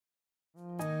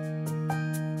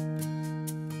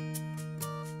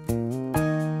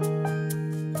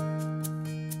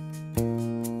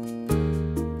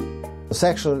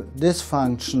sexual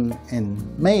dysfunction in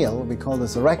male, we call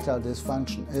this erectile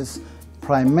dysfunction, is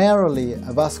primarily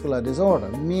a vascular disorder,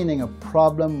 meaning a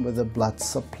problem with the blood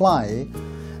supply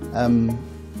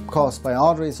caused by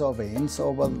arteries or veins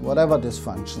or whatever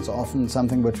dysfunctions, often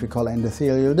something which we call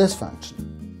endothelial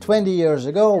dysfunction. 20 years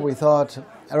ago we thought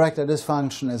erectile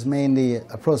dysfunction is mainly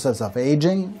a process of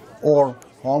aging or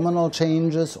hormonal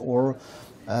changes or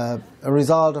a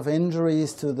result of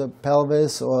injuries to the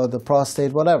pelvis or the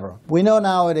prostate, whatever. We know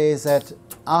nowadays that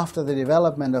after the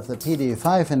development of the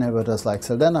PDE5 inhibitors like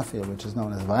sildenafil, which is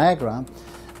known as Viagra,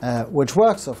 which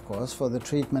works of course for the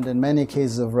treatment in many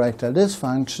cases of erectile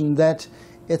dysfunction, that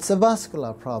it's a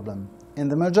vascular problem in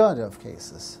the majority of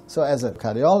cases. So as a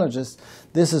cardiologist,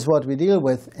 this is what we deal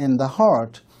with in the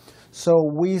heart. So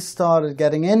we started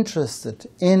getting interested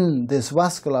in this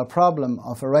vascular problem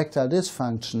of erectile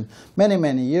dysfunction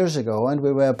many years ago, and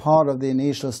we were part of the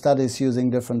initial studies using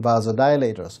different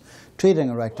vasodilators, treating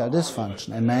erectile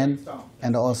dysfunction in men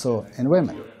and also in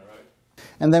women.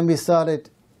 And then we started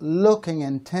looking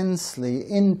intensely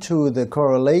into the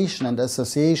correlation and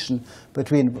association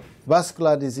between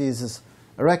vascular diseases,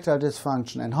 erectile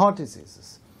dysfunction, and heart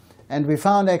diseases. And we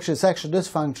found actually sexual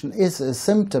dysfunction is a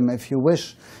symptom, if you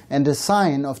wish, and a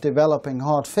sign of developing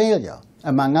heart failure,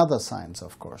 among other signs,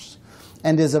 of course,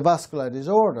 and is a vascular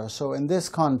disorder. So in this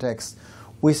context,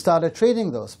 we started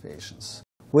treating those patients.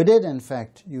 We did, in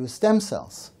fact, use stem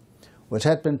cells, which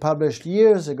had been published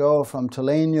years ago from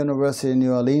Tulane University in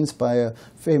New Orleans by a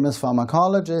famous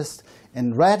pharmacologist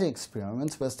in rat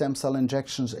experiments where stem cell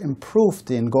injections improved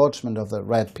the engorgement of the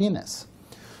rat penis.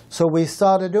 So we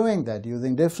started doing that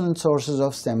using different sources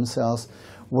of stem cells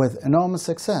with enormous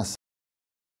success.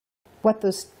 What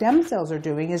those stem cells are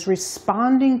doing is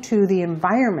responding to the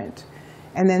environment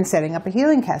and then setting up a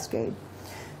healing cascade.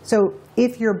 So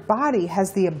if your body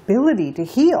has the ability to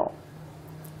heal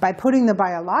by putting the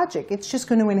biologic, it's just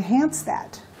going to enhance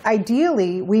that.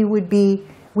 Ideally, we would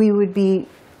be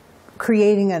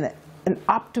creating an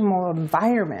optimal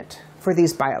environment for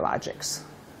these biologics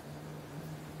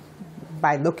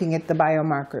by looking at the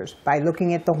biomarkers, by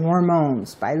looking at the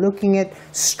hormones, by looking at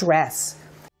stress.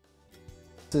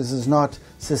 This is not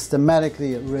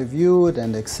systematically reviewed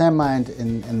and examined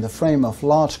in the frame of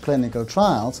large clinical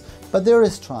trials, but there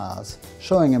is trials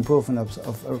showing improvement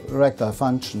of erectile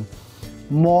function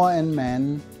more in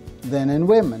men than in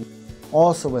women,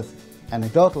 also with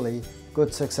anecdotally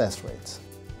good success rates.